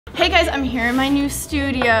Hey guys, I'm here in my new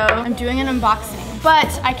studio. I'm doing an unboxing, but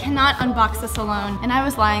I cannot unbox this alone. And I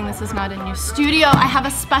was lying, this is not a new studio. I have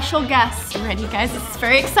a special guest. You ready guys? This is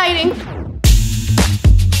very exciting.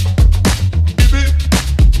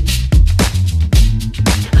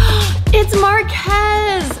 It's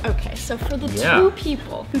Marques! Okay, so for the two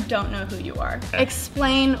people who don't know who you are,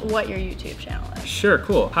 explain what your YouTube channel is. Sure,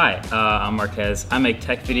 cool. Hi, I'm Marques. I make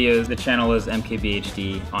tech videos. The channel is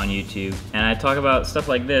MKBHD on YouTube. And I talk about stuff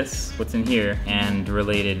like this, what's in here, and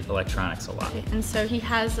related electronics a lot. And so he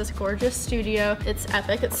has this gorgeous studio. It's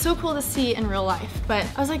epic. It's so cool to see in real life. But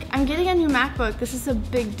I was like, I'm getting a new MacBook. This is a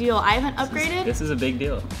big deal. I haven't upgraded. This is a big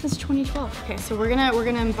deal. Since 2012. Okay, so we're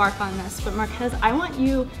gonna embark on this. But Marques, I want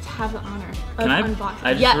you to have the honor of unboxing.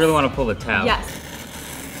 I just really want to pull the tab. Yes.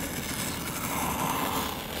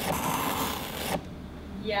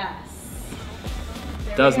 Yes.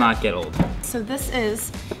 Does not get old. So this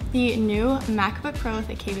is the new MacBook Pro with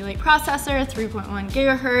a Kaby Lake processor, 3.1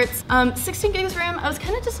 gigahertz, 16 gigs RAM. I was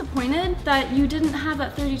kind of disappointed that you didn't have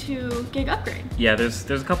that 32 gig upgrade. Yeah, there's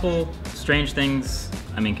a couple strange things.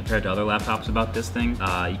 I mean, compared to other laptops about this thing, you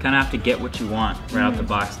kind of have to get what you want right out the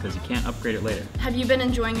box because you can't upgrade it later. Have you been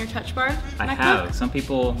enjoying your Touch Bar I MacBook? have. Some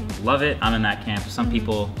people love it. I'm in that camp. Some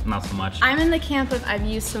people, not so much. I'm in the camp of I've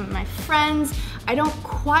used some of my friends. I don't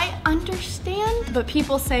quite understand, but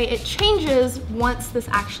people say it changes once this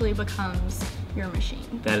actually becomes your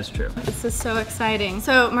machine. That is true. This is so exciting.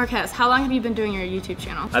 So Marques, how long have you been doing your YouTube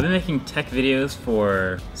channel? I've been making tech videos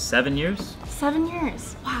for 7 years. 7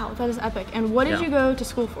 years. Wow, that is epic. And what did you go to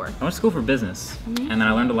school for? I went to school for business. And then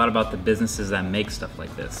I learned a lot about the businesses that make stuff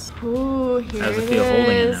like this. Ooh, here How's it it feel holding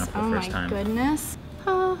it now is. for the first time? Oh my goodness.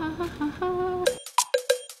 Ha, ha, ha, ha, ha.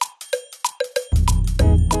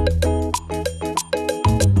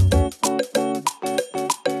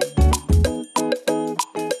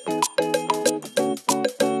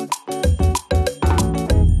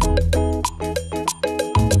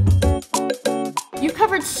 You've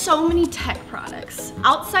covered so many tech products.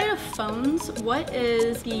 Outside of phones, what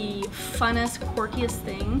is the funnest, quirkiest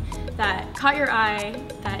thing that caught your eye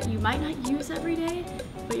that you might not use every day,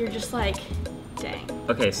 but you're just like, dang.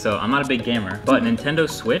 Okay, so I'm not a big gamer, but Nintendo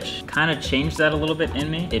Switch kind of changed that a little bit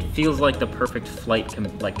in me. It feels like the perfect flight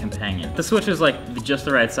companion. The Switch is like just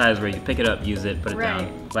the right size where you pick it up, use it, put it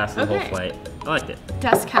down, lasts the whole flight. I liked it.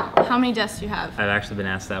 Desk count. How many desks do you have? I've actually been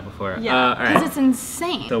asked that before. Yeah, because all right. it's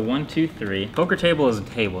insane. So 1, 2, 3. Poker table is a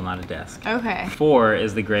table, not a desk. Okay. 4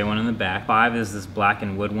 is the gray one in the back. 5 is this black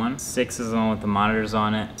and wood one. 6 is the one with the monitors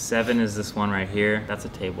on it. 7 is this one right here. That's a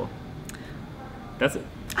table. That's it.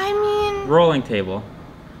 I mean... Rolling table.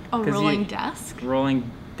 A rolling desk? Rolling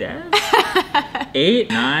desk?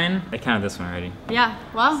 8, 9. I counted this one already. Yeah,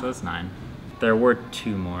 well. So that's 9. There were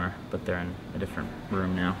 2 more, but they're in a different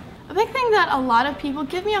room now. A big thing that a lot of people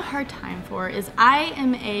give me a hard time for is I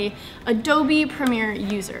am a Adobe Premiere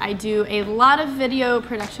user. I do a lot of video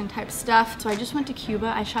production type stuff. So I just went to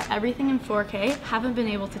Cuba. I shot everything in 4K. Haven't been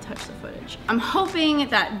able to touch the footage. I'm hoping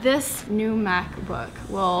that this new MacBook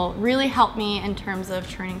will really help me in terms of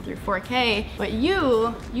churning through 4K. But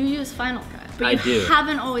you use Final Cut. But you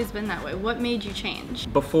haven't always been that way. What made you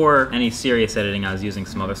change? Before any serious editing, I was using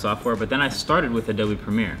some other software, but then I started with Adobe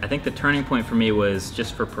Premiere. I think the turning point for me was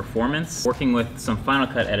just for performance, working with some Final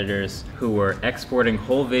Cut editors who were exporting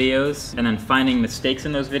whole videos and then finding mistakes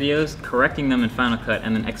in those videos, correcting them in Final Cut,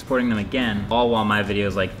 and then exporting them again, all while my video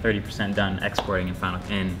is like 30% done exporting in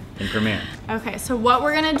Premiere. Okay, so what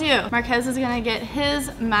we're gonna do, Marques is gonna get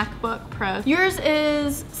his MacBook Pro. Yours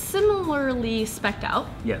is similarly spec'd out.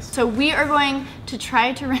 Yes. So we are going to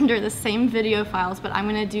try to render the same video files, but I'm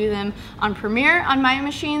gonna do them on Premiere on my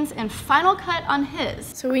machines and Final Cut on his.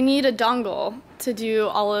 So we need a dongle to do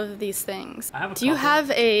all of these things. Do you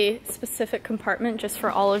have a specific compartment just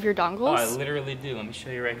for all of your dongles? Oh, I literally do. Let me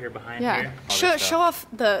show you right here behind here. Show off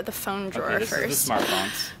the phone drawer this first. Is the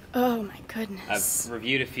smartphones. Oh my goodness. I've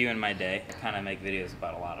reviewed a few in my day. I kind of make videos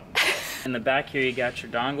about a lot of them. In the back here, you got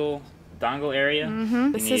your dongle area.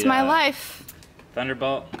 This is my life.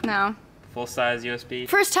 Thunderbolt. No. Full-size USB.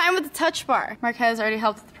 First time with the touch bar. Marques already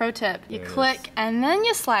helped with the pro tip. You click and then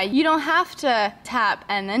you slide. You don't have to tap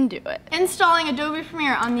and then do it. Installing Adobe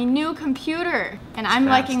Premiere on the new computer. And I'm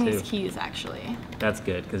liking these keys actually. That's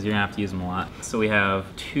good because you're gonna have to use them a lot. So we have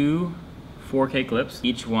 2 4K clips,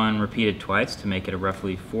 each one repeated twice to make it a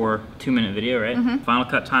roughly 2-minute video, right? Final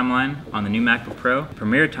Cut timeline on the new MacBook Pro,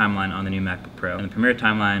 Premiere timeline on the new MacBook Pro, and the Premiere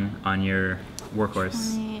timeline on your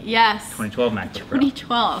workhorse. Yes. 2012 MacBook Pro.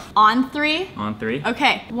 2012. On 3? On 3.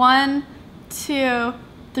 Okay. 1, 2,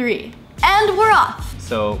 3. And we're off.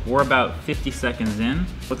 So we're about 50 seconds in.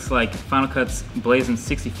 Looks like Final Cut's blazing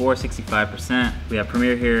 64, 65%. We have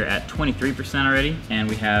Premiere here at 23% already, and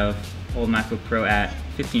we have old MacBook Pro at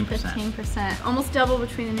 15%. 15%, almost double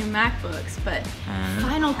between the new MacBooks, but And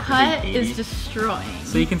Final Cut is destroying.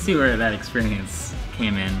 So you can see where that experience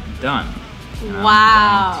came in. Done. And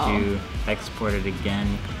Wow. I'm going to export it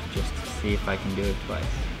again just to see if I can do it twice.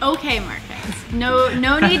 Okay, Marques,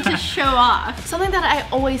 no need to show off. Something that I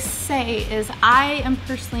always say is I am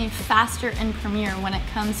personally faster in Premiere when it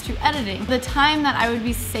comes to editing. The time that I would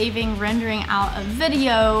be saving rendering out a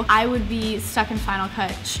video, I would be stuck in Final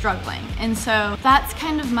Cut struggling. And so that's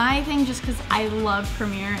kind of my thing, just because I love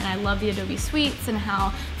Premiere and I love the Adobe suites and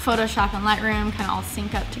how Photoshop and Lightroom kind of all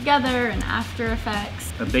sync up together, and After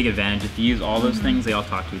Effects. A big advantage, if you use all those things, they all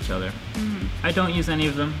talk to each other. I don't use any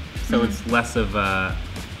of them, so it's less of a,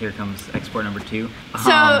 here comes export number 2.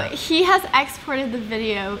 So he has exported the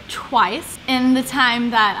video twice in the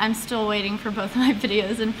time that I'm still waiting for both of my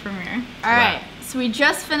videos in Premiere. All right, so we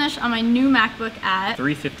just finished on my new MacBook at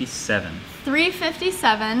 3:57.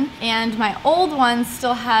 3:57, and my old one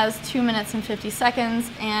still has 2 minutes and 50 seconds,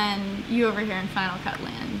 and you over here in Final Cut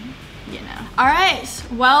land, you know. All right,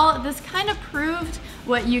 well, this kind of proved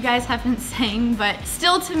what you guys have been saying, but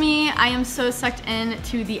still, to me, I am so sucked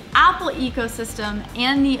into the Apple ecosystem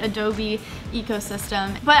and the Adobe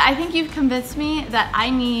ecosystem. But I think you've convinced me that I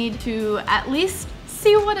need to at least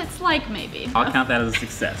see what it's like, maybe. I'll count that as a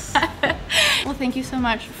success. Well, thank you so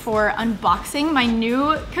much for unboxing my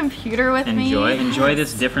new computer with me. Enjoy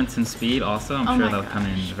this difference in speed also. I'm sure that'll come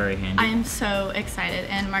in very handy. I am so excited,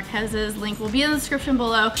 and Marques's link will be in the description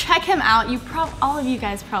below. Check him out. All of you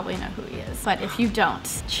guys probably know who he is, but if you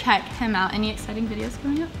don't, check him out. Any exciting videos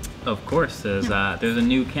coming up? Of course, there's a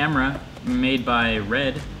new camera made by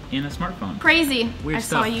Red in a smartphone. Crazy. Weird I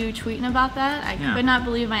stuff. saw you tweeting about that. I could not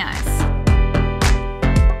believe my eyes.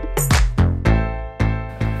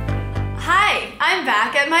 Hi, I'm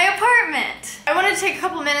back at my apartment. I wanted to take a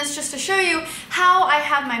couple minutes just to show you how I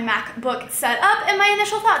have my MacBook set up and my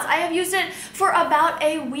initial thoughts. I have used it for about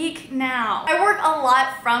a week now. I work a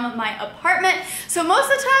lot from my apartment, so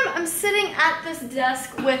most of the time I'm sitting at this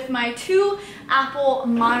desk with my 2 Apple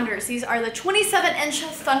monitors. These are the 27-inch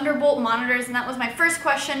Thunderbolt monitors, and that was my first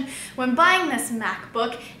question when buying this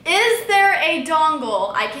MacBook. Is there a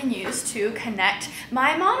dongle I can use to connect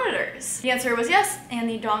my monitors? The answer was yes, and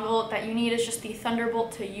the dongle that you need is just the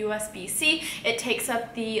Thunderbolt to USB-C. It takes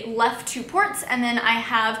up the left 2 ports, and then I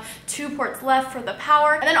have 2 ports left for the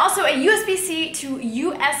power, and then also a USB-C to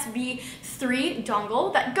USB 3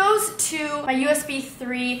 dongle that goes to my USB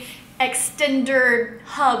 3 extender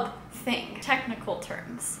hub thing, technical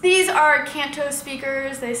terms. These are Kanto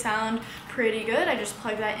speakers. They sound pretty good. I just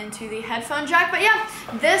plug that into the headphone jack. But yeah,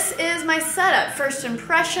 this is my setup. First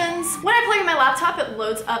impressions. When I plug in my laptop, it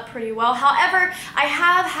loads up pretty well. However, I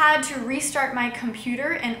have had to restart my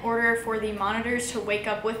computer in order for the monitors to wake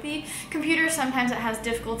up with the computer. Sometimes it has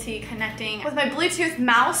difficulty connecting with my Bluetooth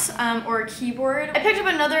mouse or keyboard. I picked up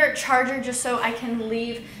another charger just so I can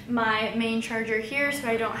leave my main charger here so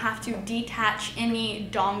I don't have to detach any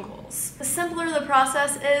dongles. The simpler the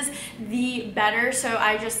process is, the better. So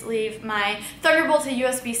I just leave my Thunderbolt to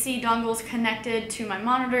USB-C dongles connected to my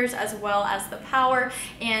monitors, as well as the power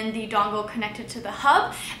and the dongle connected to the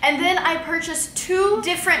hub. And then I purchased 2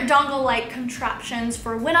 different dongle-like contraptions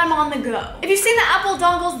for when I'm on the go. If you've seen the Apple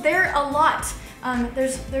dongles, they're a lot.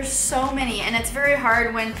 There's so many, and it's very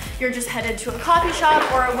hard when you're just headed to a coffee shop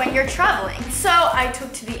or when you're traveling. So I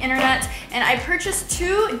took to the internet and I purchased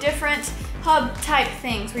 2 different hub type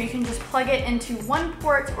things where you can just plug it into 1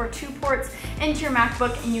 port or 2 ports into your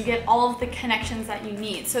MacBook, and you get all of the connections that you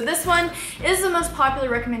need. So this one is the most popular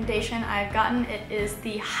recommendation I've gotten. It is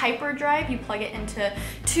the Hyperdrive. You plug it into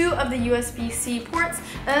 2 of the USB-C ports.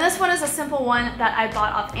 And then this one is a simple one that I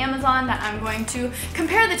bought off Amazon that I'm going to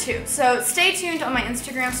compare the 2. So stay tuned on my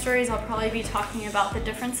Instagram stories. I'll probably be talking about the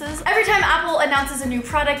differences. Every time Apple announces a new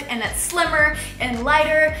product and it's slimmer and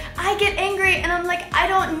lighter, I get angry and I'm like, I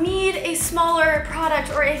don't need a smaller product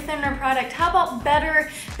or a thinner product. How about better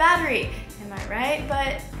battery? Am I right?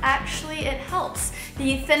 But actually it helps.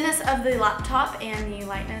 The thinness of the laptop and the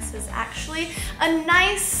lightness is actually a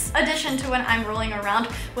nice addition to when I'm rolling around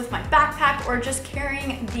with my backpack or just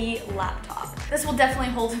carrying the laptop. This will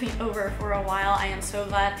definitely hold me over for a while. I am so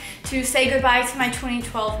glad to say goodbye to my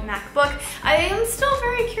 2012 MacBook. I am still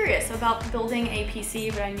very curious about building a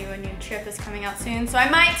PC, but I knew a new chip is coming out soon, so I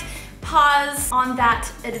might pause on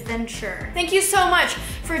that adventure. Thank you so much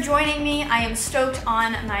for joining me. I am stoked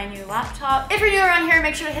on my new laptop. If you're new around here,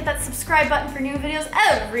 make sure to hit that subscribe button for new videos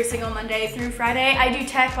every single Monday through Friday. I do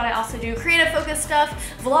tech, but I also do creative focused stuff,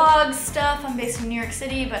 vlogs stuff. I'm based in New York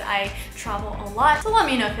City, but I travel a lot. So let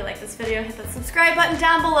me know if you like this video. Hit that subscribe button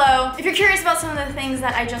down below. If you're curious about some of the things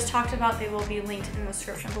that I just talked about, they will be linked in the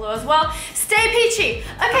description below as well. Stay peachy.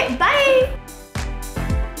 Okay, bye.